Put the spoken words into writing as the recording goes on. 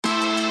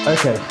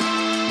Okay,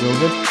 you all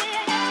good?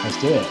 Let's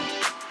do it.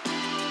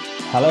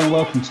 Hello and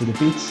welcome to the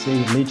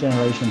B2C Lead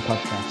Generation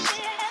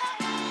Podcast.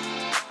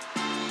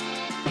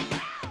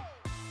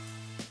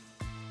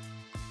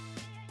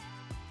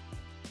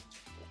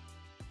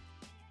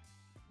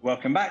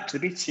 Welcome back to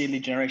the B2C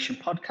Lead Generation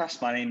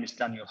Podcast. My name is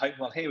Daniel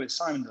Hopewell, here with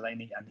Simon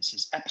Delaney, and this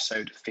is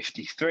episode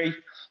 53,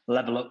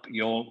 Level Up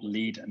Your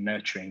Lead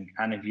Nurturing.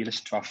 And if you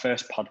listen to our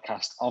first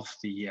podcast of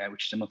the year,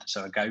 which is a month or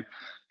so ago,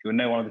 you'll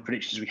know one of the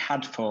predictions we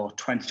had for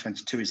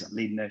 2022 is that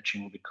lead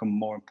nurturing will become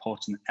more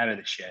important than ever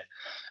this year.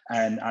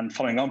 And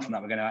following on from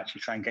that, we're going to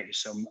actually try and get you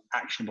some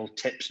actionable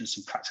tips and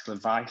some practical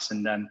advice.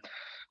 And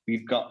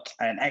we've got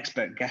an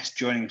expert guest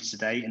joining us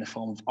today in the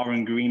form of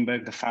Oren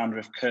Greenberg, the founder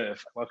of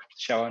Curve. Welcome to the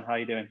show, Oren. How are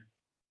you doing?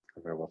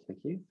 Very well,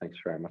 thank you. Thanks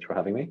very much for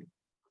having me.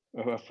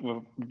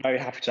 We're very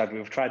happy to have you.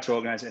 We've tried to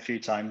organise it a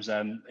few times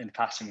in the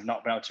past and we've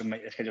not been able to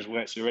make the schedules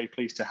work, so we're really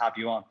pleased to have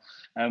you on.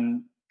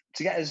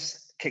 To get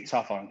us kicked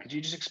off on, could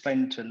you just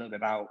explain to a little bit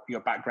about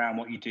your background,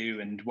 what you do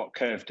and what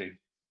Curve do?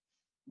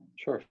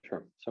 Sure.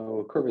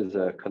 So Curve is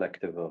a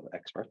collective of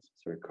experts.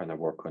 So we kind of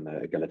work on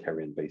an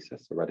egalitarian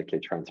basis, so radically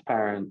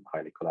transparent,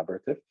 highly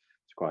collaborative.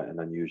 It's quite an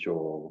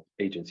unusual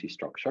agency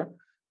structure,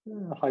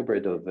 a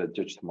hybrid of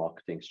digital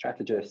marketing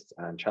strategists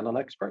and channel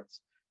experts.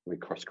 We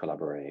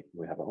cross-collaborate.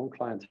 We have our own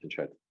clients and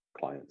shared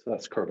clients. So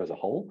that's Curve as a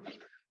whole.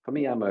 For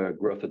me, I'm a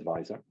growth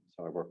advisor.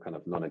 So I work kind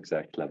of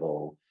non-exec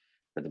level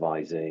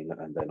advising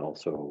and then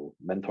also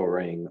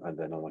mentoring. And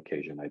then on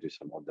occasion, I do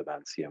some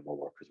on-demand CMO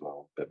work as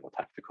well, a bit more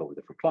tactical with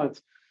different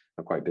clients.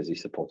 I'm quite busy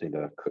supporting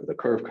the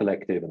Curve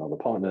Collective and all the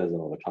partners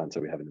and all the clients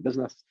that we have in the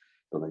business,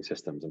 building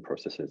systems and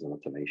processes and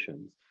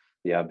automations.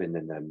 Yeah, I've been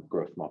in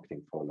growth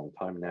marketing for a long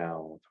time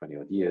now, 20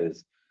 odd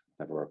years.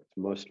 I've worked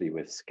mostly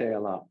with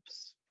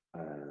scale-ups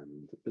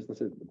and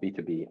businesses,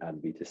 B2B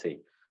and B2C.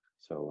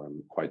 So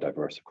I'm quite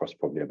diverse across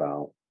probably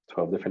about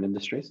 12 different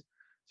industries.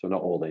 So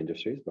not all the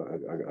industries, but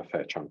a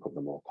fair chunk of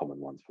the more common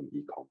ones from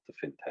e-com to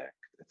fintech,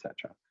 etc.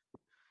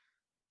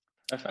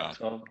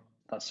 Perfect. Well,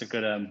 that's a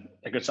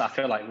good. So I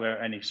feel like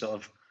we're only sort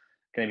of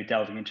going to be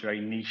delving into a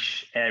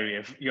niche area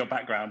of your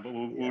background, but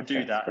we'll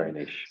do that. Very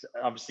niche.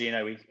 Obviously,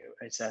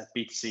 it's a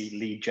B2C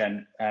lead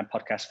gen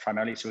podcast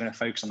primarily, so we're going to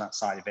focus on that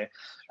side of it,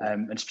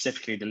 and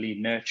specifically the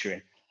lead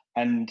nurturing.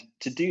 And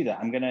to do that,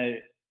 I'm going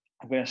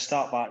to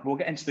start by, we'll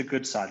get into the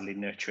good side of lead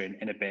nurturing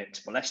in a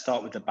bit, but let's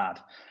start with the bad.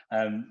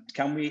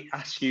 Can we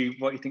ask you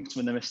what you think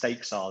some of the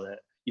mistakes are that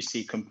you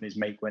see companies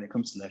make when it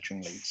comes to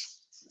nurturing leads?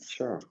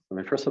 Sure. I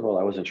mean, first of all,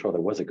 I wasn't sure there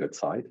was a good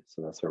side,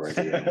 so that's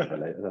already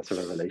that's a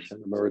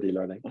revelation. I'm already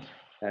learning.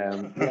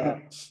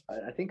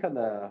 I think on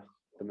the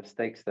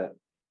mistakes that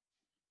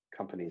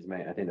companies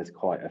make, I think there's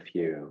quite a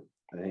few.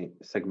 I think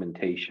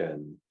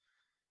segmentation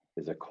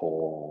is a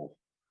core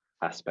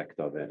aspect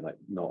of it, like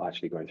not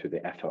actually going through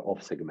the effort of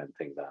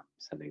segmenting them,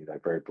 sending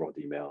like very broad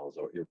emails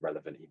or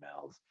irrelevant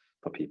emails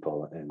for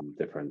people in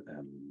different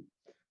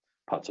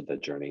parts of their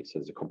journey. So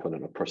there's a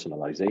component of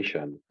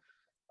personalization,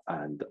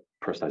 and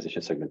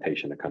personalization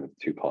segmentation are kind of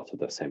two parts of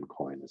the same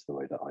coin, is the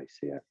way that I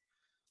see it.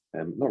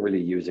 Not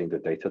really using the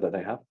data that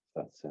they have.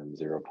 That's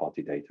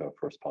zero-party data or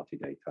first-party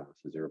data.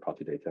 So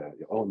zero-party data,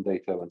 your own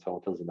data when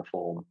someone fills in the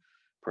form.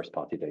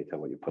 First-party data,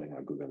 what you're putting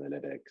on Google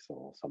Analytics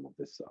or some of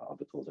this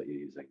other tools that you're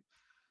using.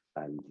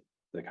 And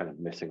they're kind of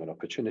missing an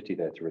opportunity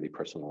there to really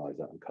personalize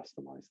that and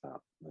customize that.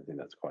 I think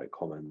that's quite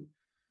common.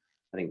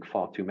 I think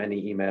far too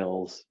many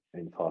emails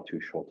in far too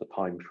short a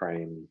time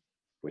frame,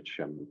 which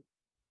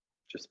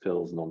just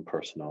feels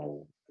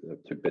non-personal,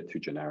 a bit too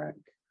generic,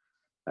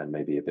 and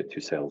maybe a bit too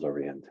sales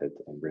oriented,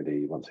 and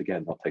really, once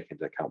again, not taking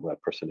into account where a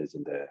person is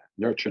in their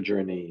nurture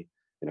journey.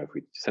 If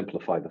we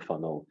simplify the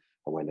funnel,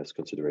 awareness,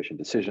 consideration,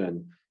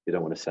 decision, you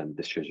don't want to send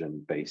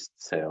decision-based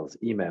sales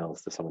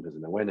emails to someone who's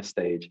in the awareness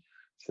stage.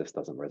 So this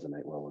doesn't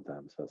resonate well with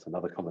them. So it's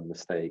another common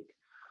mistake.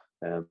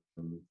 I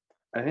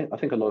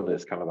think a lot of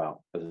this come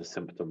about as a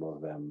symptom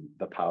of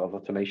the power of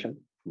automation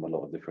from a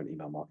lot of different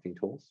email marketing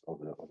tools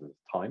over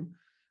time.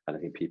 And I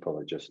think people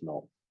are just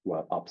not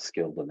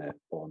upskilled in it,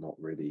 or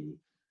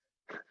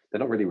they're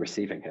not really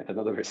receiving it. They're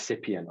not the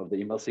recipient of the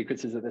email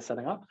sequences that they're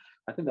setting up.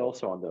 I think they're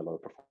also under a lot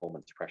of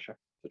performance pressure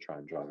to try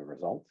and drive a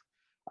result.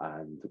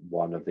 And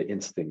one of the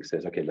instincts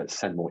is, okay, let's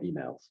send more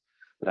emails.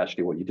 But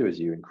actually what you do is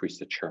you increase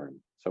the churn.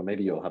 So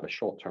maybe you'll have a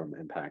short-term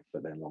impact,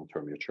 but then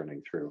long-term you're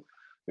churning through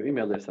your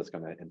email list. That's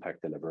going to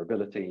impact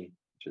deliverability,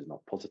 which is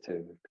not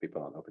positive. If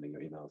people aren't opening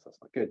your emails, that's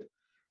not good.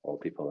 Or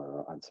people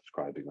are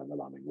unsubscribing on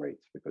alarming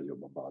rates because you're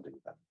bombarding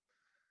them.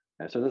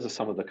 And so those are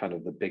some of the kind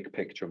of the big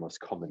picture, most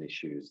common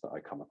issues that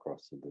I come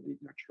across in the lead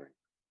nurturing.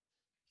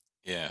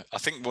 Yeah, I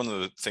think one of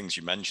the things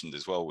you mentioned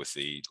as well with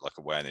the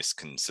awareness,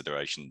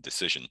 consideration,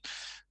 decision,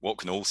 what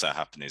can also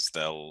happen is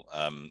they'll,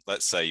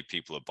 let's say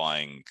people are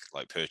buying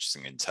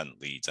purchasing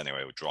intent leads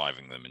anyway, or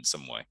driving them in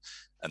some way,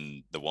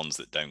 and the ones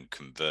that don't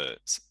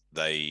convert,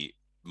 they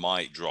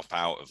might drop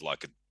out of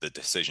like the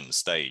decision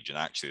stage, and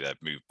actually they've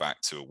moved back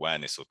to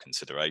awareness or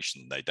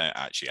consideration. They don't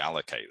actually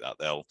allocate that.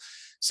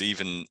 So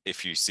even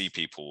if you see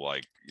people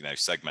like,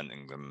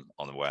 segmenting them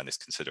on awareness,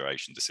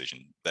 consideration,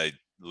 decision, they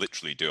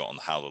literally do it on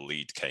how the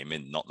lead came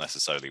in, not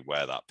necessarily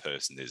where that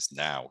person is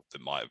now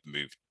that might have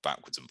moved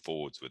backwards and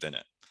forwards within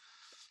it.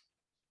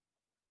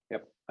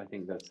 Yep, I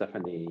think that's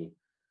definitely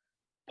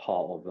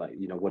part of, like,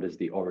 what is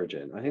the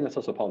origin. I think that's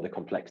also part of the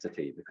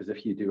complexity, because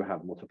if you do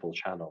have multiple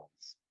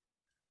channels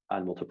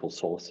and multiple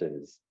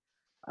sources,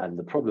 and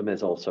the problem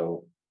is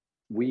also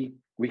we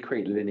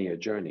create linear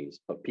journeys,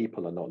 but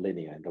people are not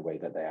linear in the way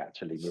that they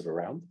actually move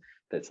around.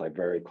 That's like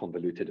very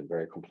convoluted and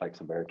very complex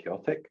and very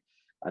chaotic.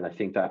 And I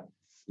think that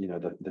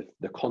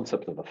the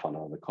concept of the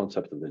funnel, the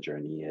concept of the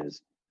journey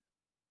is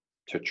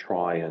to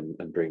try and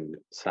bring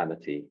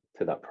sanity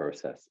to that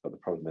process. But the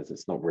problem is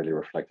it's not really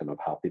reflective of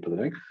how people are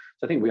doing.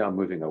 So I think we are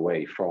moving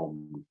away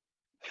from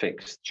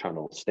fixed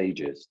channel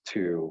stages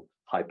to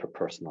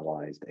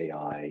hyper-personalized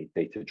AI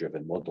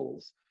data-driven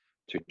models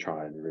to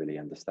try and really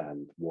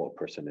understand what a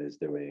person is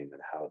doing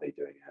and how they're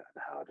doing it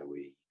and how do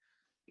we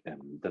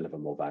deliver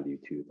more value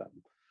to them.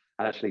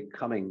 And actually,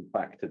 coming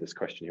back to this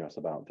question you asked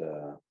about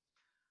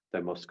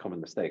the most common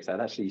mistakes,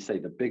 I'd actually say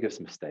the biggest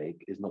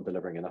mistake is not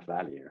delivering enough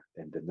value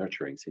in the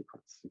nurturing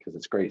sequence, because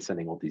it's great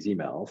sending all these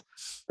emails,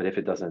 but if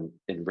it doesn't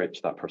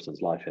enrich that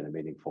person's life in a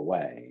meaningful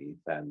way,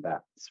 then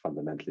that's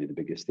fundamentally the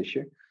biggest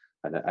issue.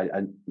 And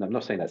I'm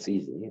not saying that's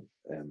easy.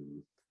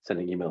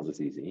 Sending emails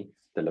is easy,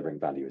 delivering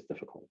value is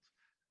difficult.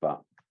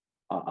 But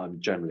I'm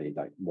generally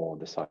like more on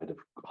the side of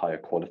higher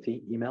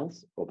quality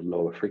emails of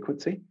lower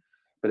frequency.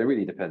 But it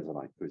really depends on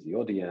like who's the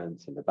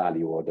audience and the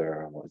value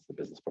order and what is the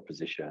business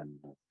proposition.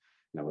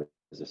 What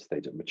is the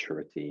stage of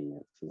maturity?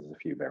 So there's a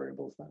few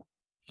variables there.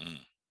 Mm.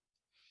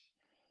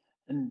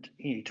 And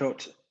you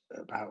talked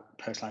about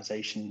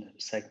personalization,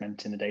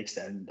 segmenting the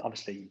data, and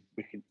obviously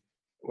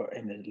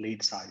in the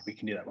lead side, we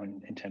can do that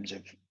one in terms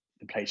of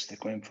the place they're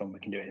coming from. We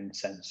can do it in the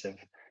sense of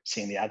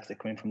seeing the ads they're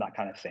coming from, that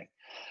kind of thing.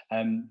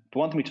 But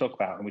one thing we talk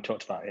about, and we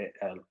talked about it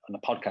on a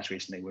podcast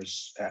recently,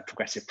 was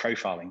progressive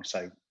profiling.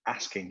 So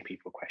asking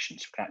people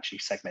questions, we can actually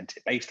segment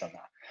it based on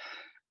that.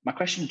 My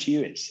question to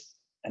you is,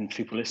 and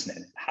people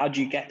listening, how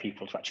do you get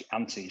people to actually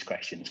answer these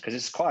questions? Because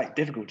it's quite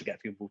difficult to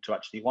get people to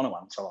actually want to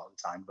answer a lot of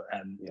the time, but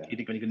you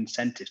think any good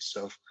incentives to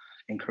sort of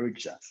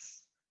encourage that?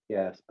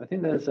 Yes, I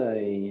think there's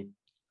a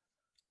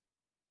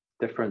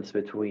difference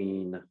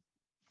between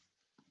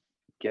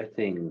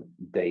getting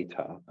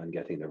data and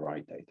getting the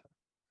right data.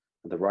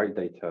 And the right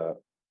data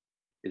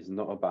is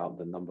not about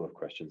the number of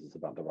questions, it's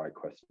about the right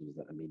questions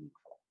that are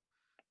meaningful.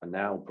 And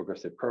now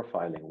progressive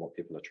profiling, what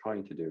people are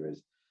trying to do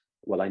is,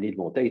 well, I need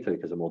more data,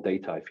 because the more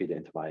data I feed it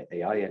into my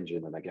AI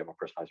engine and I get more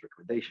personalized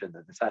recommendation.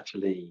 And it's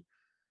actually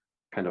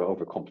kind of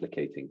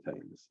overcomplicating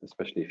things,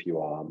 especially if you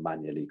are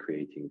manually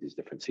creating these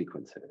different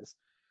sequences.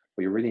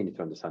 What you really need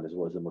to understand is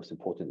what is the most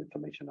important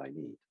information I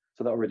need.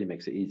 So that already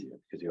makes it easier,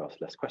 because you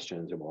ask less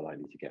questions, you're more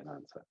likely to get an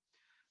answer.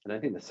 And I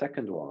think the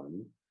second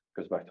one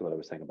goes back to what I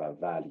was saying about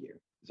value,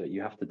 is that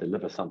you have to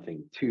deliver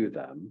something to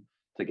them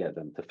to get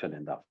them to fill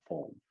in that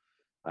form.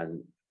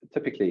 And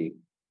typically,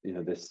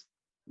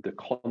 the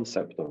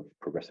concept of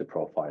progressive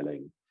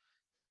profiling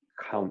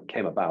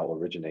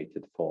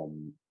originated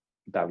from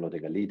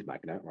downloading a lead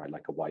magnet, right?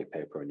 Like a white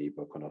paper, an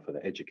ebook, an offer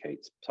that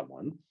educates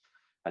someone.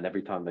 And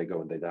every time they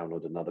go and they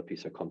download another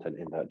piece of content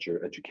in that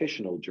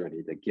educational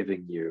journey, they're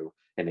giving you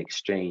in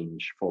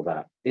exchange for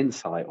that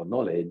insight or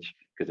knowledge,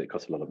 because it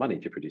costs a lot of money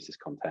to produce this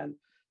content,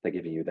 they're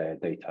giving you their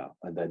data.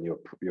 And then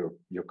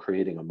you're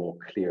creating a more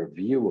clear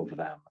view of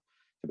them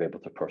to be able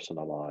to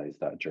personalize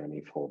that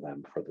journey for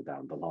them further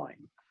down the line.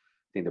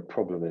 I think the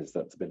problem is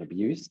that's been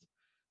abused.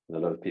 And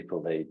a lot of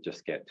people, they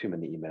just get too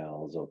many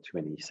emails or too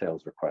many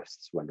sales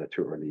requests when they're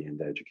too early in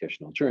their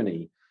educational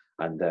journey.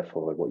 And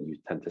therefore, what you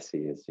tend to see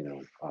is,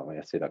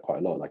 I see that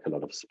quite a lot, like a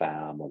lot of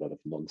spam, a lot of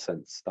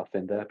nonsense stuff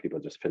in there. People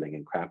are just filling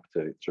in crap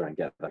to try and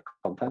get that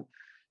content.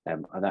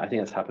 And I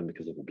think that's happened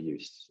because of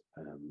abuse.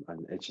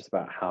 And it's just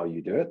about how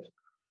you do it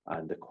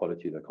and the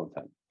quality of the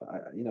content. But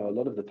a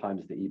lot of the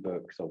times the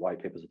ebooks or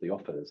white papers or the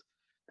offers,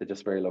 they're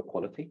just very low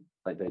quality.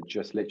 Like they're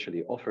just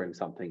literally offering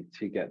something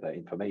to get that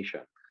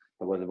information.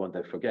 But what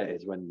they forget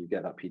is when you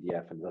get that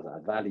PDF and it doesn't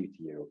add value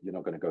to you, you're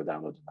not going to go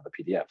download another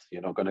PDF. So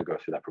you're not going to go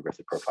through that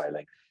progressive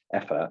profiling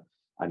effort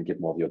and give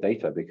more of your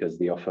data, because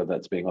the offer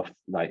that's being offered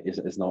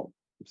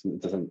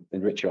it doesn't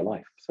enrich your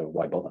life. So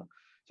why bother?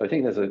 So I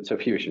think there's a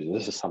few issues.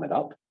 Just to sum it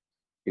up,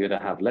 you're going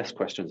to have less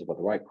questions about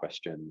the right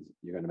questions.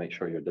 You're going to make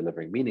sure you're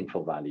delivering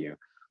meaningful value,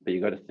 but you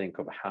got to think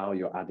of how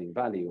you're adding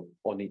value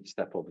on each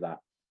step of that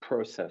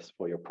process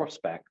for your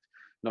prospect,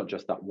 not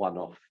just that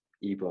one-off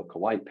ebook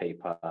or white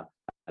paper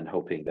and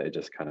hoping that it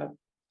just kind of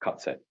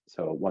cuts it.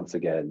 So once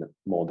again,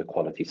 more the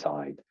quality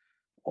side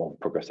of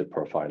progressive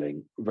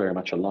profiling, very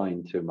much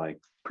aligned to my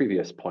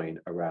previous point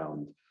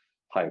around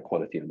higher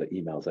quality of the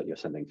emails that you're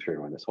sending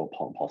through, and it's all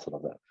part and parcel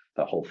of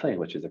that whole thing,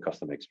 which is the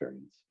customer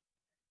experience.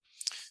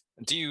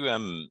 Do you,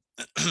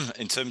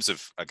 in terms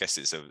of, I guess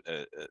it's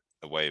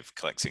a way of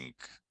collecting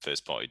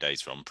first-party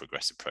data on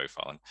progressive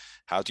profiling.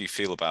 How do you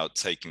feel about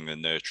taking the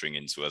nurturing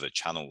into other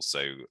channels? So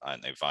I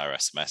don't know, via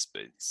SMS,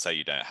 but say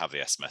you don't have the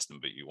SMS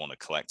number, you want to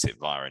collect it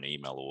via an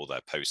email or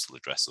their postal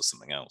address or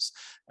something else,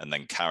 and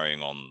then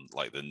carrying on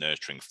like the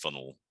nurturing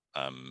funnel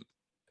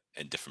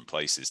in different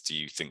places. Do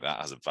you think that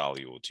has a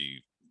value, or do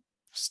you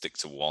stick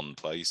to one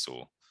place?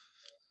 Or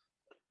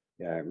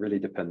Yeah, it really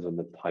depends on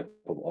the type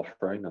of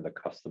offering and the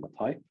customer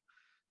type.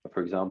 But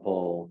for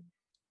example,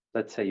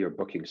 let's say you're a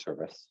booking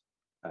service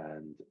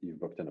and you've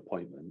booked an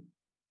appointment.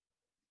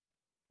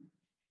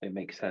 It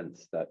makes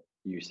sense that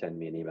you send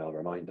me an email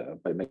reminder,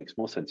 but it makes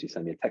more sense you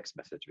send me a text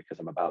message because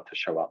I'm about to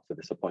show up to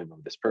this appointment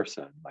with this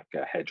person, like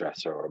a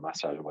hairdresser or a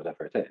massage or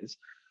whatever it is.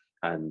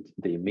 And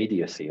the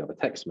immediacy of a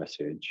text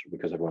message,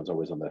 because everyone's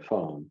always on their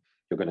phone,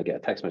 you're going to get a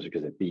text message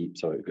because it beeps,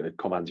 so it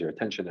commands your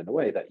attention in a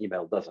way that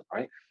email doesn't,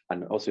 right?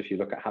 And also, if you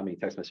look at how many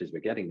text messages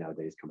we're getting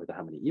nowadays compared to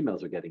how many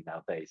emails we're getting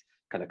nowadays,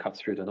 kind of cuts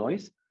through the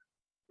noise.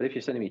 But if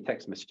you're sending me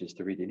text messages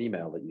to read an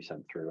email that you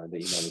sent through and the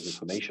email is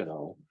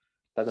informational,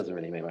 that doesn't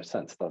really make much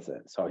sense, does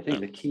it? So I think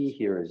the key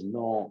here is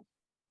not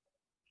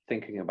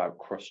thinking about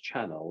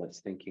cross-channel, it's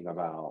thinking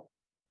about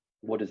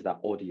what is that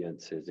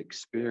audience's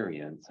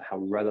experience, how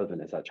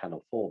relevant is that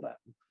channel for them.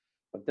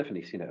 I've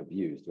definitely seen it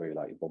abused where you're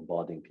like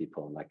bombarding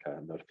people on like a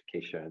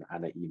notification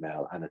and an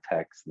email and a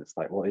text, and it's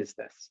like, what is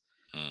this?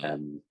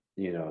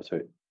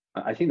 So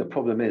I think the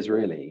problem is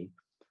really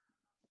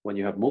when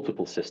you have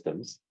multiple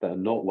systems that are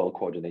not well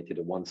coordinated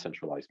in one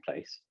centralized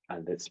place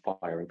and it's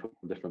firing from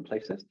different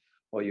places,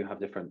 or you have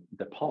different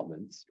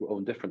departments who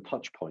own different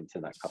touch points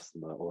in that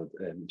customer or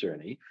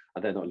journey,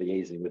 and they're not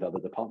liaising with other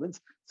departments.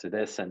 So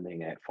they're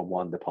sending it from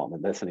one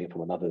department, they're sending it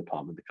from another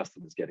department. The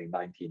customer's getting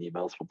 19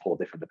 emails from 4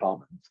 different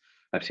departments.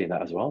 I've seen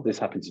that as well. This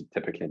happens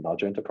typically in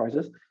larger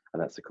enterprises,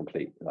 and that's a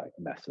complete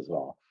mess as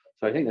well.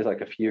 So I think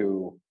there's a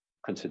few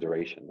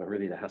considerations, but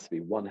really there has to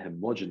be one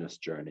homogeneous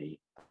journey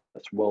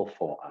that's well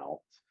thought out.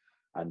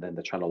 And then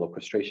the channel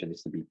orchestration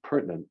needs to be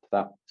pertinent to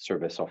that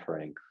service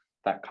offering,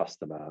 that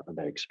customer and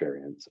their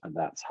experience. And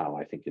that's how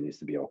I think it needs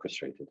to be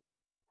orchestrated.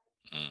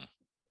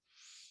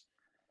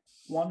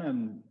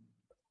 One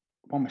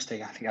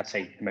mistake, I think I'd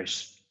say the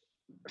most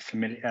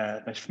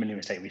familiar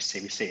mistake we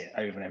see it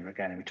over and over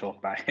again, and we talk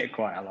about it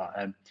quite a lot,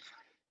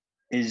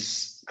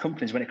 is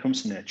companies, when it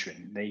comes to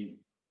nurturing, they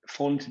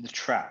fall into the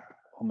trap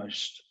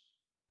almost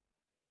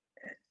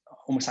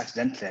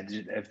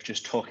accidentally of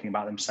just talking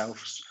about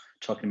themselves,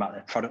 talking about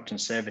their product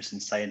and service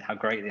and saying how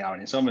great they are.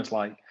 And it's almost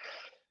like,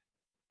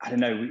 I don't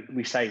know,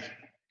 we say,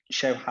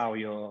 show how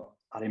you're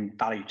adding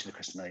value to the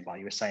customer, like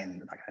you were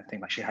saying, I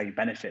think show how you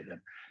benefit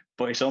them.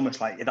 But it's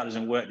almost like if that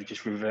doesn't work, they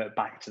just revert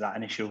back to that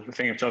initial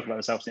thing of talking about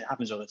themselves. And it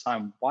happens all the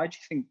time. Why do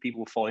you think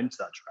people fall into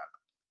that trap?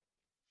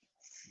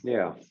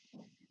 Yeah.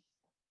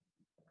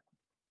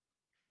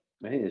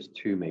 I think there's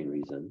 2 main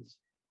reasons.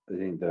 I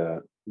think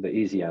the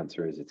easy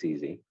answer is it's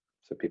easy.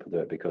 So people do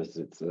it because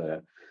it's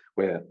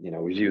where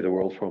we view the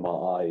world from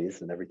our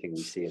eyes and everything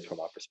we see is from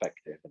our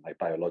perspective, and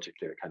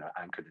biologically we're kind of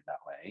anchored in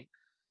that way.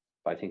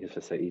 But I think it's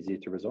just easier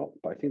to resolve.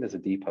 But I think there's a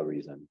deeper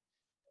reason,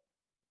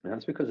 and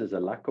that's because there's a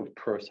lack of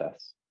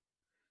process,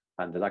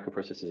 and the lack of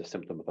process is a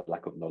symptom of a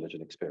lack of knowledge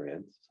and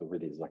experience. So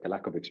really, it's a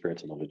lack of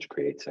experience and knowledge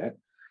creates it.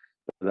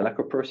 But the lack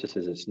of process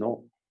is there's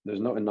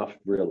not enough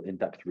real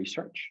in-depth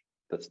research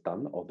that's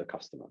done of the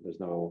customer. There's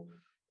no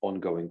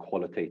ongoing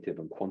qualitative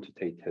and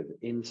quantitative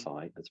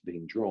insight that's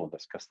being drawn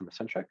that's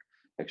customer-centric,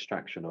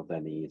 extraction of their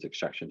needs,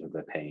 extraction of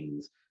their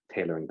pains,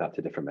 tailoring that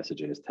to different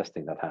messages,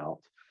 testing that out.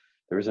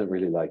 There isn't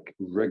really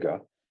rigor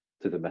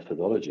to the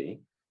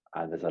methodology,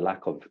 and there's a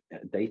lack of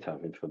data,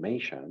 of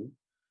information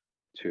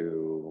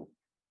to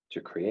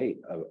create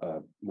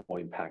a more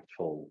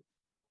impactful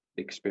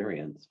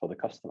experience for the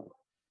customer.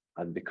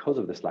 And because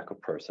of this lack of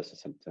process or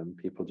symptom,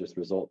 people just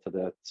resort to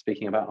the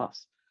speaking about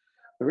us.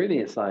 But really,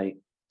 it's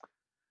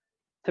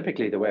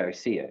typically the way I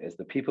see it is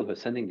the people who are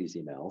sending these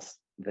emails,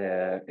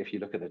 if you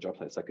look at their job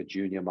title, it's like a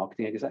junior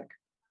marketing exec.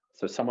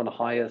 So someone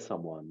hires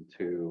someone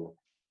to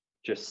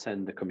just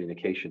send the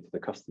communication to the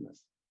customers.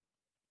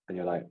 And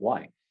you're like,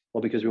 why?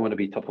 Well, because we want to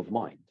be top of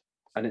mind.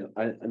 And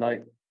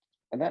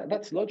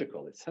that's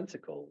logical. It's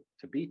sensical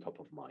to be top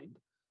of mind.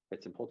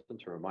 It's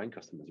important to remind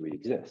customers we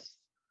exist.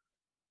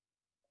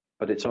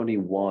 But it's only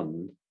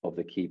one of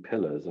the key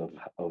pillars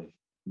of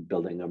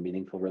building a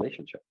meaningful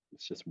relationship.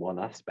 It's just one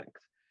aspect.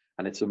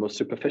 And it's the most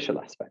superficial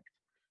aspect.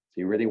 So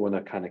you really want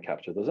to kind of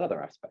capture those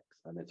other aspects.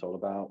 And it's all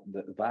about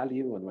the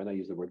value. And when I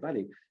use the word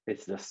value,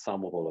 it's the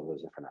sum of all of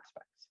those different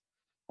aspects.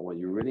 And what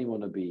you really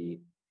want to be,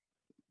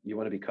 you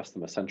want to be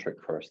customer centric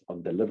first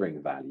on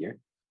delivering value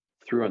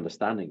through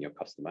understanding your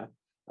customer.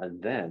 And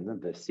then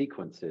the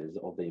sequences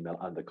of the email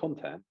and the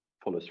content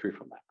follows through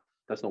from that.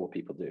 That's not what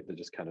people do. They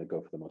just kind of go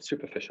for the most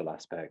superficial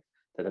aspect.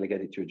 They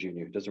delegate it to a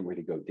junior who doesn't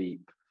really go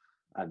deep.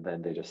 And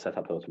then they just set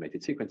up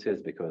automated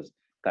sequences because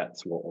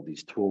that's what all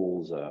these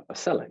tools are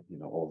selling.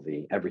 All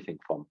the everything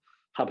from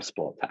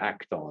HubSpot to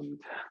Acton,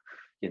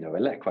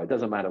 Eloqua. It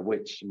doesn't matter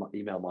which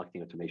email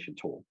marketing automation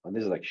tool. And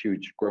this is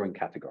huge growing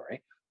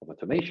category. of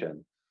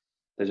automation,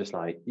 they're just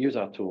like, use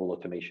our tool,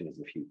 automation is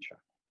the future.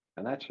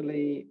 And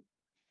actually,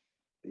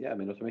 yeah, I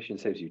mean, automation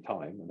saves you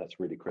time, and that's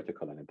really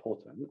critical and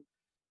important.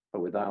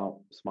 But without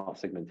smart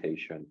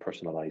segmentation,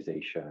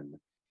 personalization,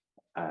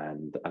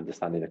 and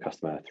understanding the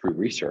customer through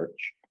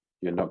research,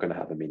 you're not going to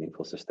have a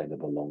meaningful,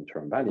 sustainable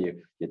long-term value.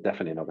 You're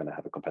definitely not going to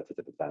have a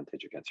competitive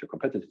advantage against your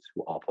competitors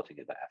who are putting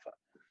in the effort.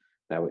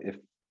 Now,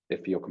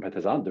 if your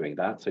competitors aren't doing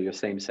that, so you're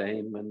same,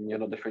 and you're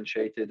not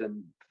differentiated,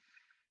 and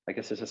I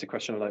guess it's just a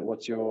question of like,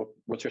 what's your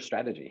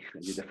strategy?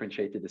 Are you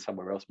differentiated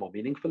somewhere else more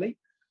meaningfully?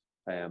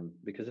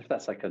 Because if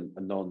that's like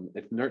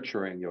if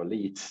nurturing your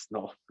leads,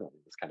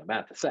 it's kind of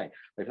mad to say,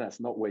 but if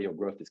that's not where your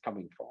growth is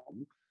coming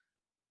from,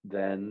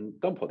 then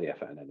don't put the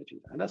effort and energy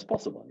there. And that's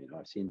possible.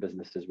 I've seen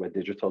businesses where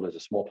digital is a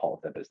small part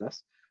of their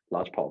business,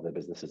 large part of their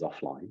business is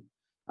offline,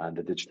 and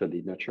the digital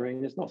lead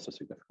nurturing is not so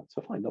significant.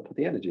 So fine, don't put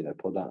the energy there.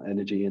 Put that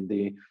energy in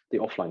the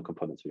offline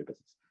components of your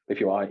business. If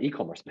you are an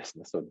e-commerce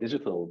business or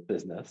digital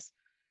business,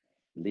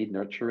 lead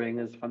nurturing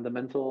is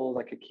fundamental,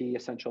 like a key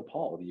essential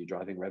part of you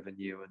driving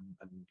revenue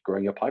and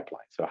growing your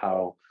pipeline. So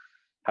how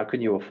can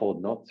you afford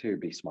not to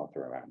be smarter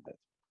around it?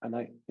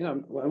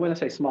 And when I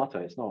say smarter,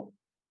 it's not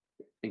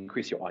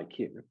increase your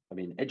IQ. I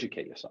mean,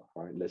 educate yourself,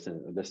 right?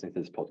 Listening to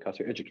this podcast,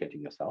 you're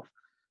educating yourself.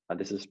 And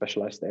this is a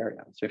specialized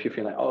area. So if you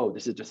feel like, oh,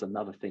 this is just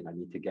another thing I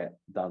need to get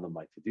done on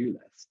my to-do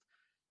list,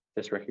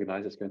 just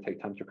recognize it's going to take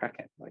time to crack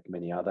it, like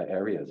many other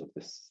areas of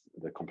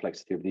the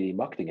complexity of the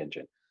marketing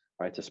engine,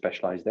 right? It's a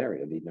specialized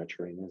area. Lead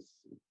nurturing is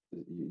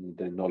you need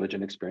the knowledge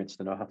and experience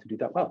to know how to do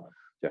that well.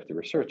 You have to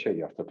research it,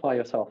 you have to apply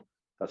yourself.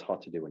 That's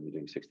hard to do when you're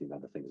doing 16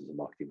 other things as a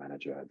marketing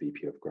manager, a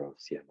VP of growth,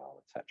 CMO,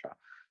 etc.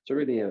 So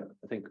really,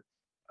 I think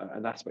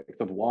an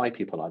aspect of why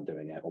people aren't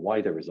doing it or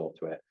why they resort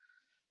to it,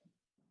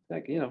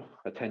 like,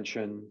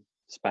 attention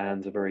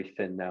spans are very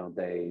thin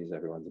nowadays.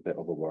 Everyone's a bit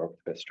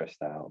overworked, a bit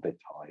stressed out, a bit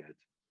tired.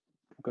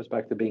 It goes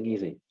back to being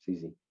easy. It's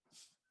easy.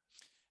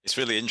 It's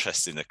really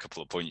interesting, a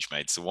couple of points you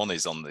made. So one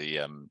is on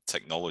the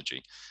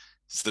technology.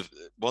 So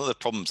one of the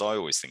problems I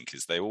always think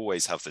is they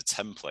always have the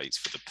templates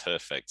for the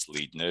perfect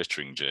lead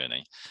nurturing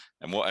journey.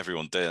 And what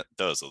everyone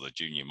does, or the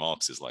junior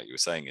marketers, like you were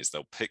saying, is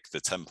they'll pick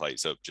the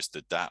templates up, just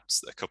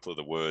adapt a couple of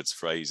the words,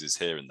 phrases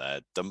here and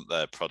there, dump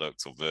their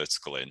product or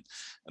vertical in,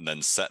 and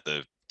then set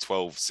the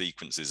 12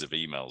 sequences of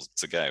emails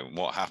to go. And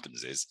what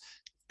happens is,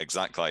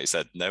 exactly like you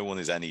said, no one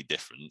is any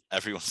different.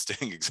 Everyone's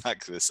doing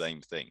exactly the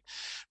same thing.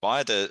 But I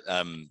had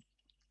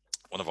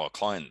one of our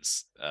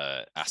clients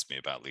asked me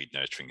about lead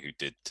nurturing who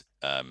did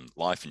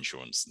life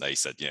insurance. They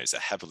said, it's a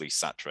heavily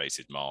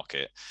saturated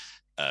market.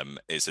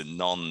 It's a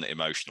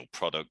non-emotional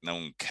product. No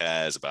one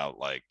cares about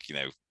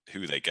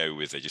who they go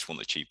with. They just want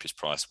the cheapest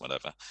price,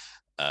 whatever.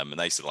 And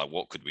they said,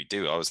 what could we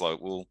do? I was like,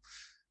 well,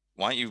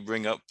 why don't you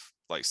ring up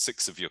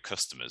 6 of your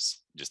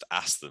customers, just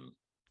ask them,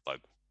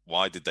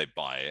 why did they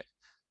buy it?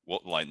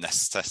 What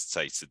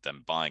necessitated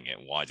them buying it?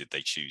 Why did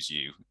they choose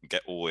you?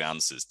 Get all the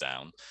answers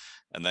down,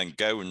 and then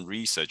go and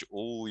research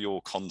all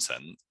your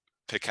content,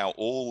 pick out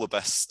all the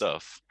best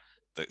stuff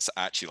that's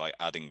actually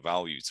adding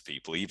value to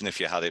people. Even if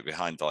you had it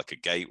behind a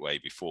gateway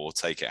before,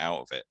 take it out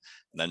of it,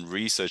 and then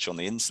research on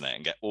the internet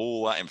and get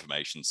all that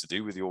information to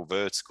do with your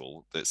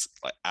vertical that's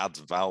adds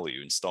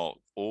value, and start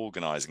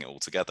organizing it all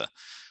together.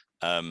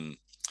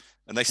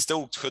 And they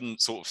still couldn't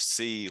sort of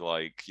see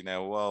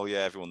well, yeah,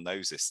 everyone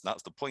knows this. And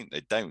that's the point.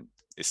 They don't.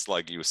 It's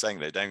like you were saying,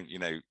 they don't,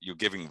 you're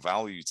giving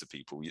value to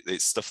people.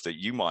 It's stuff that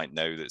you might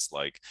know that's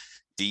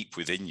deep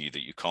within you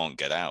that you can't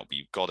get out, but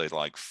you've got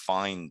to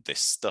find this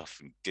stuff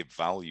and give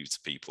value to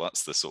people.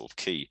 That's the sort of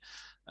key.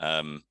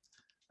 And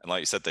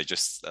like you said,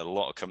 a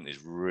lot of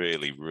companies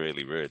really,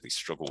 really, really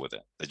struggle with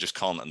it. They just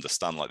can't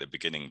understand the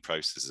beginning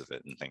process of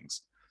it and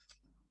things.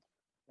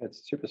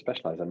 It's super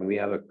specialized. I mean, we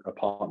have a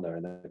partner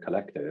in the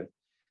collective.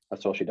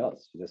 That's all she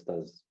does. She just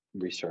does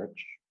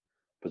research,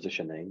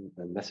 positioning,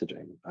 and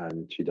messaging.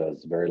 And she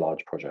does very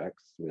large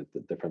projects with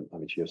different,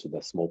 she also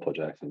does small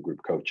projects and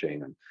group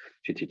coaching, and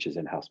she teaches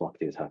in-house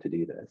marketers how to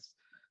do this.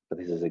 But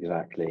this is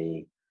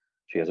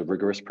she has a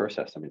rigorous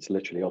process. It's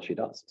literally all she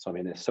does. So,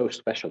 it's so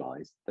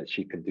specialized that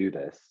she can do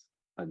this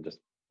and just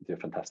do a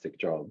fantastic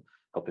job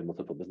helping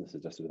multiple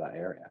businesses just with that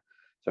area.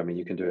 So,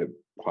 you can do it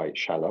quite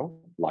shallow,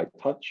 light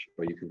touch,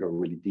 or you can go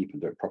really deep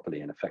and do it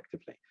properly and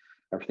effectively.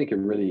 I think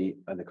and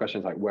the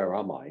question is where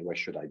am I? Where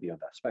should I be on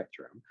that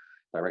spectrum?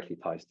 Directly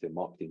ties to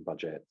marketing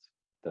budget,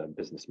 the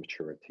business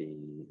maturity,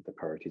 the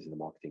priorities in the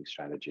marketing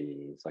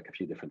strategy. It's a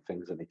few different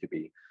things that need to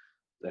be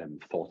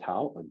thought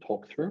out and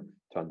talked through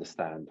to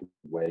understand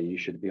where you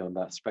should be on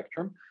that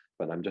spectrum.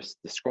 But I'm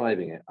just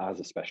describing it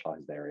as a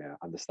specialized area.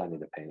 Understanding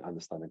the pain,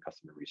 understanding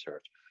customer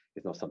research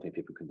is not something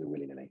people can do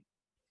willy-nilly.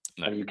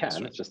 No, you can,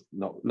 right. It's just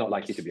not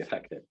likely to be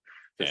effective.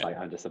 Just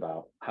I'm just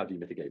about how do you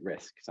mitigate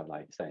risk. So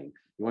I'm saying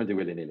you want to do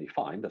willy-nilly,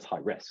 fine, that's high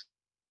risk.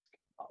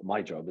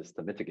 My job is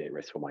to mitigate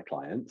risk for my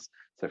clients.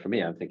 So for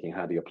me, I'm thinking,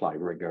 how do you apply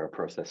rigor,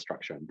 process,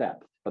 structure, and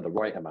depth for the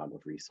right amount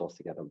of resource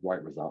to get the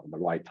right result in the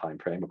right time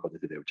frame according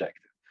to the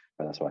objective?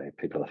 And that's why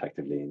people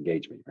effectively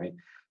engage me, right?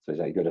 So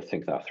you've got to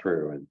think that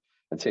through.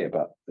 And and see it.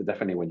 But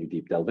definitely when you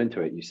deep delve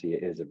into it, you see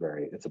it's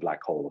a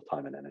black hole of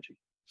time and energy.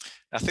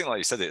 I think, like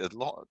you said,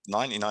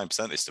 99%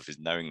 of this stuff is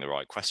knowing the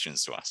right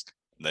questions to ask.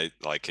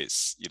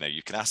 It's,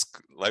 you can ask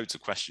loads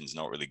of questions,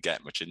 not really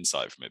get much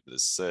insight from it, but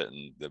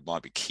there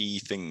might be key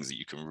things that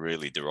you can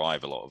really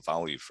derive a lot of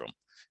value from,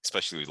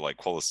 especially with like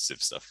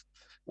qualitative stuff.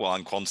 Well,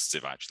 and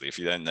quantitative, actually. If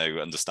you don't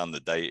understand the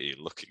data you're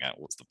looking at,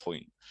 what's the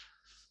point?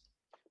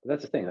 But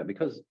that's the thing, that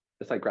because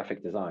it's like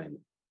graphic design,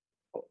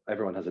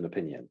 everyone has an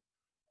opinion.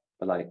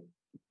 But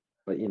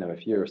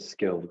if you're a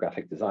skilled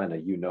graphic designer,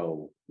 you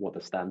know what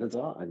the standards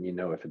are, and you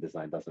know if a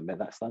design doesn't meet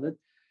that standard.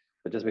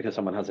 But just because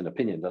someone has an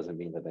opinion doesn't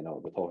mean that they know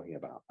what they're talking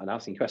about. And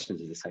asking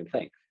questions is the same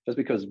thing. Just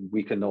because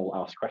we can all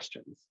ask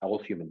questions, all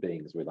human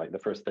beings, we're like, the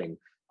first thing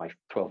my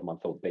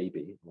 12-month-old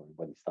baby,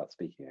 when he starts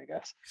speaking, I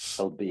guess,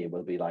 will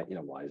be like,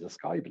 why is the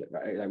sky blue?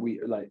 Right?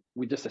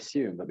 We just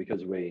assume that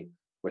because we're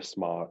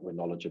smart, we're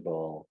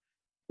knowledgeable,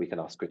 we can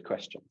ask good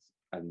questions.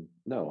 And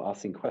no,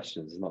 asking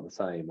questions is not the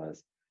same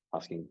as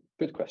asking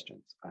good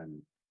questions.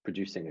 And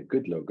producing a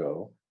good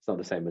logo, it's not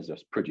the same as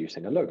just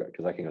producing a logo,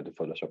 because I can go to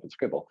Photoshop and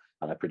scribble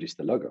and I produce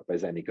the logo. But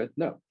is it any good?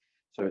 No.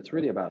 So it's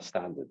really about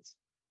standards.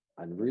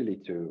 And really,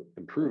 to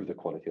improve the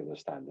quality of the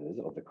standards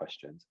of the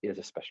questions is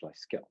a specialized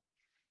skill.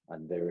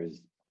 And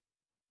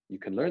you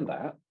can learn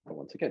that, but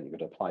once again, you've got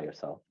to apply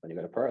yourself and you've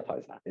got to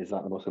prioritize that. Is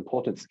that the most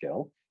important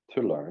skill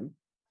to learn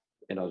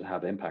in order to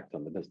have impact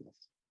on the business?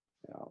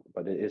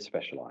 But it is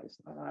specialized,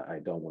 and I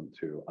don't want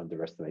to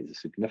underestimate the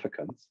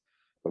significance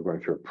of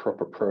going through a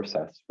proper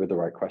process with the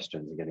right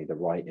questions and getting the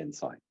right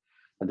insight,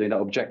 and doing that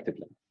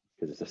objectively,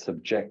 because it's a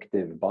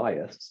subjective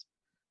bias,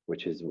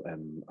 which is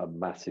a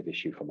massive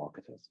issue for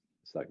marketers.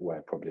 It's like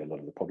where probably a lot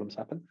of the problems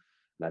happen.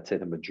 And I'd say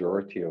the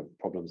majority of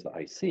problems that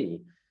I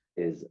see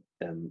is,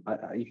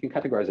 you can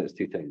categorize it as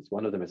two things.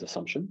 One of them is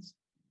assumptions,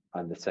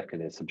 and the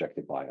second is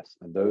subjective bias.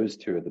 And those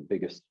two are the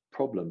biggest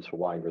problems for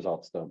why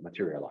results don't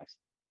materialize.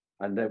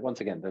 And then, once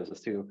again, there's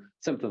those two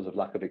symptoms of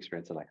lack of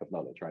experience and lack of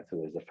knowledge, right? So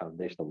there's a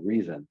foundational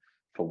reason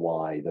for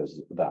why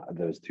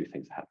those two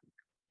things happen.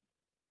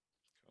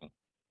 Cool.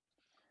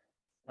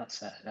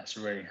 That's a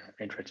really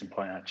interesting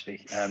point,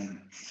 actually.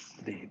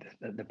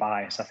 The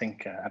bias. I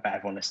think I bet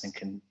everyone listening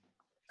can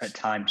at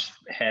times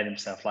hear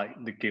themselves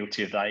like the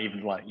guilty of that. Even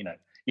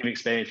even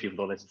experienced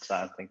people who listen to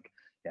that and think,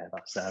 yeah,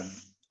 that's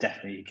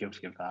definitely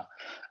guilty of that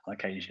on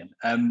occasion.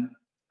 I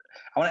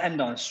want to end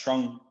on a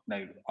strong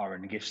note,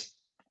 Aaron, and give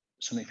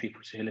something for people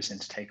who listen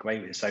to take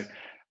away with it. So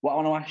what I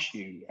want to ask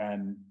you,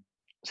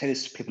 say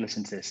there's people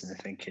listening to this and they're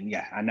thinking,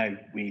 yeah, I know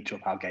we need to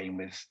up our game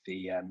with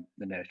the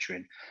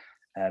nurturing.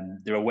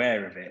 They're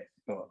aware of it,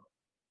 but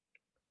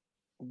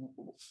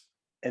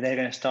are they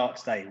going to start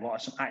today? What are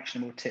some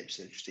actionable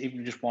tips,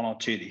 even just one or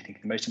two that you think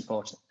are the most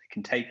important they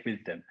can take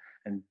with them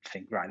and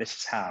think, right, this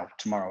is how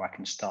tomorrow I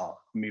can start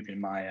moving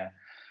my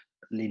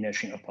lead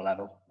nurturing up a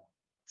level?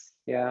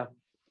 Yeah.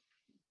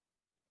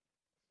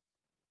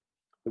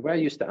 The way I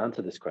used to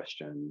answer this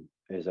question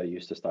is I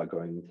used to start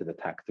going into the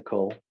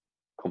tactical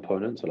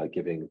components, or like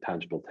giving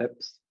tangible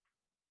tips.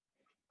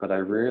 But I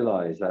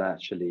realized that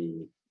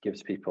actually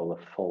gives people a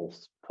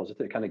false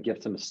positive. It kind of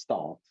gives them a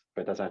start,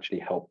 but it doesn't actually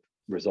help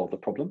resolve the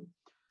problem.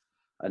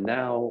 And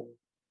now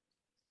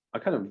I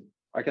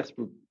guess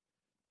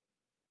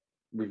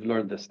we've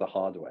learned this the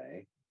hard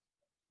way.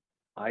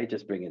 I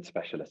just bring in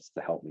specialists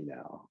to help me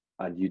now.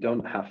 And you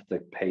don't have to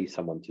pay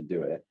someone to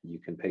do it. You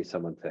can pay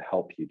someone to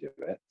help you do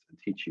it and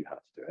teach you how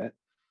to do it.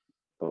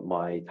 But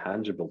my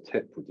tangible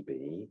tip would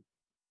be,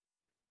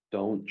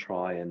 don't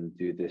try and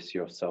do this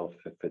yourself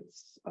if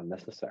it's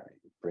unnecessary.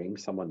 Bring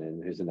someone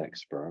in who's an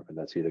expert, and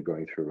that's either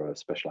going through a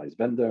specialized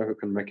vendor who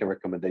can make a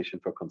recommendation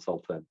for a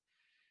consultant.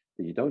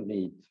 But you don't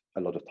need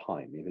a lot of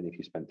time, even if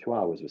you spend 2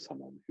 hours with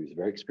someone who's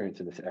very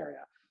experienced in this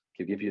area,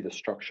 to give you the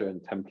structure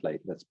and template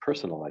that's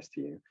personalized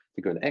to you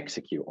to go and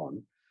execute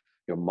on.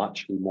 You're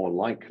much more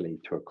likely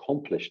to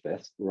accomplish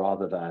this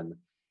rather than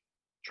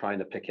trying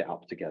to pick it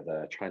up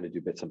together, trying to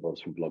do bits and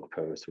bobs from blog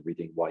posts or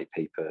reading white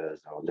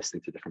papers or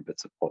listening to different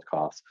bits of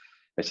podcasts.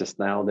 It's just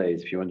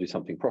nowadays, if you want to do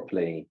something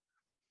properly,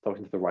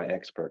 talking to the right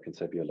expert can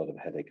save you a lot of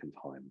headache and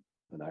time.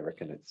 And I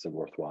reckon it's a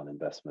worthwhile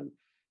investment.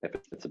 If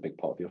it's a big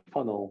part of your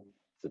funnel,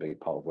 it's a big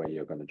part of where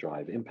you're going to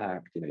drive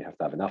impact. You have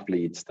to have enough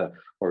leads to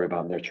worry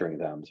about nurturing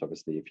them. So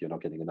obviously, if you're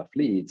not getting enough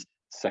leads,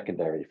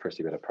 secondary, first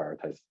you've got to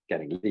prioritize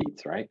getting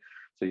leads, right?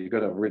 So you've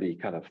got to really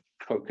kind of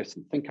focus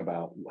and think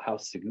about how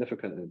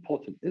significant and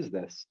important is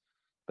this,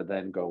 but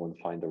then go and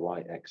find the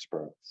right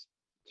experts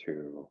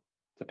to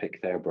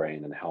pick their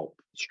brain and help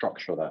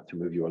structure that to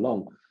move you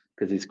along.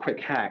 Because these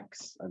quick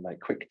hacks and like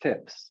quick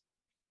tips,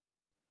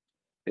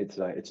 it's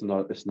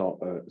not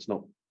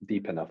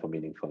deep enough or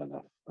meaningful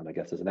enough. And I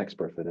guess as an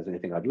expert, if there's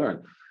anything I've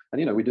learned,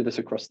 and we do this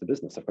across the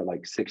business. I've got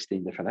like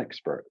 16 different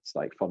experts,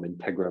 like from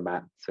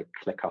Integromat to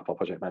ClickUp, or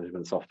project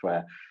management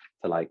software,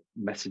 to like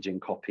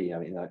messaging copy. I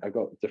mean, I've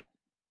got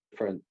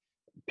different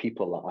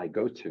people that I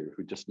go to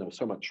who just know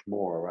so much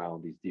more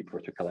around these deep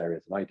vertical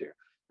areas than I do.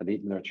 And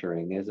lead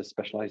nurturing is a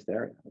specialized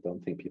area. I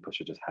don't think people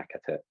should just hack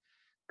at it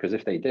Because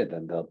if they did,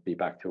 then they'll be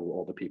back to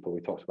all the people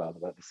we talked about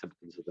the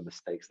symptoms of the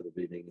mistakes at the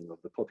beginning of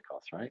the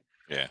podcast, right?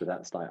 Yeah. So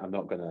that's like, I'm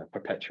not going to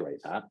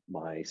perpetuate that.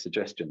 My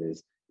suggestion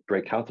is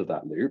break out of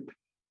that loop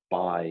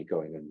by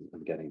going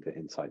and getting the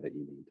insight that you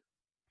need.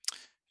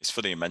 It's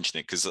funny you mention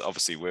it, because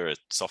obviously we're a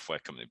software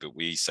company, but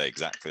we say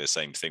exactly the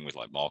same thing with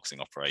like marketing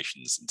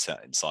operations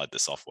inside the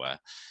software.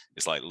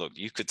 It's like, look,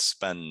 you could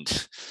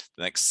spend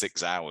the next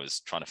 6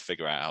 hours trying to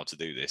figure out how to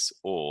do this,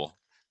 or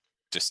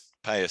just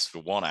pay us for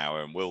 1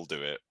 hour and we'll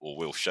do it, or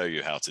we'll show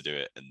you how to do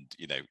it. And,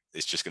 you know,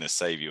 it's just going to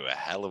save you a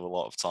hell of a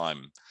lot of time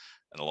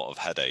and a lot of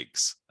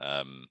headaches.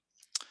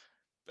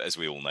 But as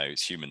we all know,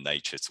 it's human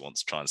nature to want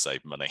to try and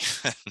save money.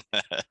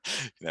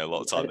 You know, a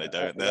lot of time they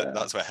don't.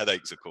 That's where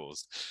headaches are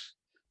caused.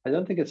 I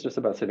don't think it's just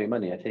about saving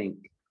money. I think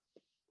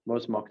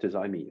most marketers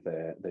I meet,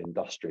 they're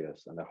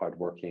industrious and they're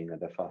hardworking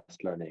and they're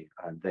fast learning,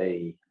 and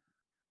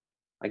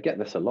I get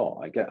this a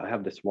lot. I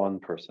have this one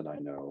person I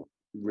know,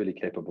 really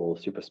capable,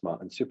 super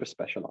smart, and super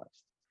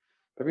specialized.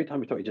 But every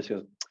time we talk, he just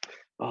goes,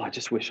 "Oh, I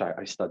just wish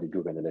I studied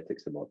Google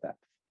Analytics in more depth."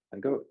 I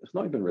go, "It's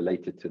not even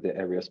related to the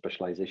area of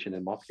specialization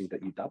in marketing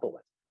that you dabble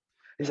in."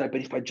 He's like,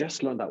 "But if I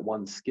just learned that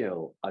one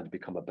skill, I'd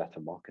become a better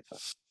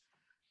marketer."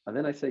 And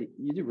then I say,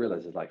 you do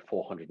realize there's like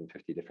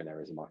 450 different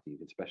areas of marketing you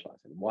can specialize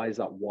in. Why is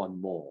that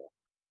one more?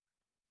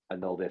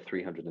 And all there are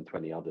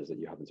 320 others that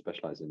you haven't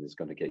specialized in is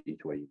going to get you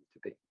to where you need to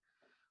be.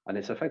 And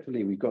it's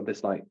effectively, we've got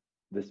this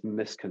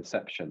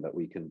misconception that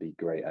we can be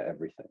great at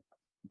everything.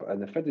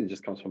 And effectively it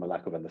just comes from a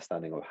lack of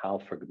understanding of how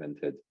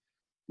fragmented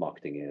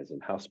marketing is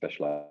and how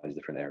specialized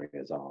different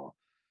areas are.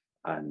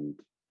 And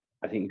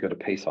I think you've got to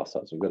pace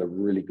ourselves. We've got to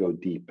really go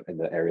deep in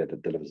the area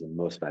that delivers the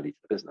most value to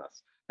the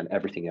business, and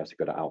everything else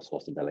you've got to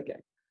outsource and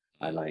delegate.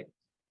 And like,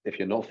 if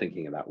you're not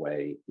thinking in that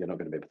way, you're not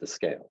going to be able to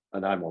scale.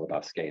 And I'm all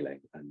about scaling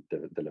and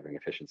delivering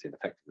efficiency and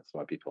effectiveness. That's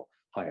why people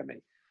hire me.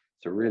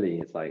 So really,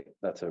 it's like,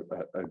 that's a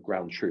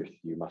ground truth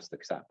you must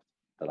accept.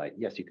 That like,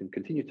 yes, you can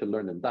continue to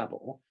learn and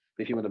dabble,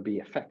 but if you want to be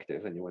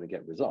effective and you want to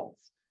get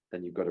results,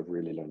 then you've got to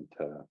really learn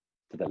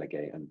to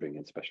delegate and bring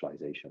in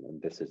specialization.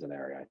 And this is an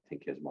area I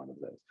think is one of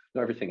those.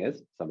 Not everything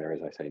is. Some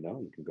areas I say,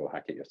 no, you can go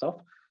hack it yourself.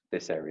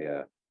 This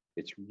area,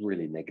 it's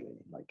really niggling,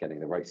 like getting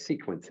the right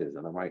sequences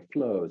and the right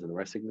flows and the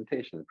right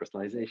segmentation and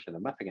personalization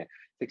and mapping it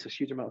takes a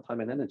huge amount of time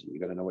and energy. You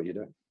got to know what you're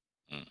doing.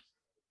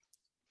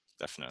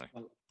 Definitely.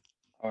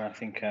 Well, I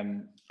think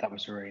that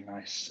was a really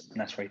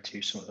nice way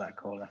to sort that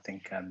call. I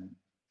think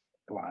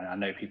well, I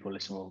know people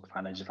listen will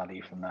find loads of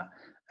value from that.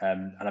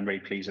 And I'm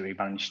really pleased that we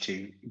managed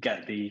to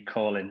get the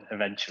call in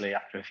eventually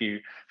after a few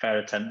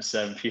failed attempts,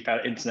 a few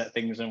failed internet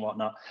things and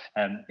whatnot.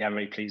 I'm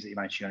really pleased that you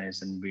managed to join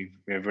us, and we've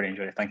really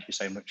enjoyed it. Thank you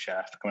so much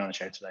for coming on the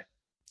show today.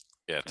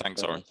 Yeah,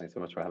 thanks, Oren. Thanks so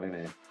much for having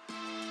me.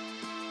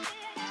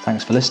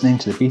 Thanks for listening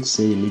to the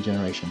B2C Lead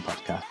Generation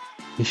podcast.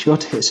 Be sure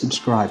to hit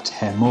subscribe to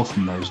hear more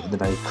from those at the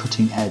very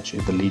cutting edge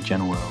of the lead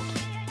gen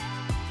world.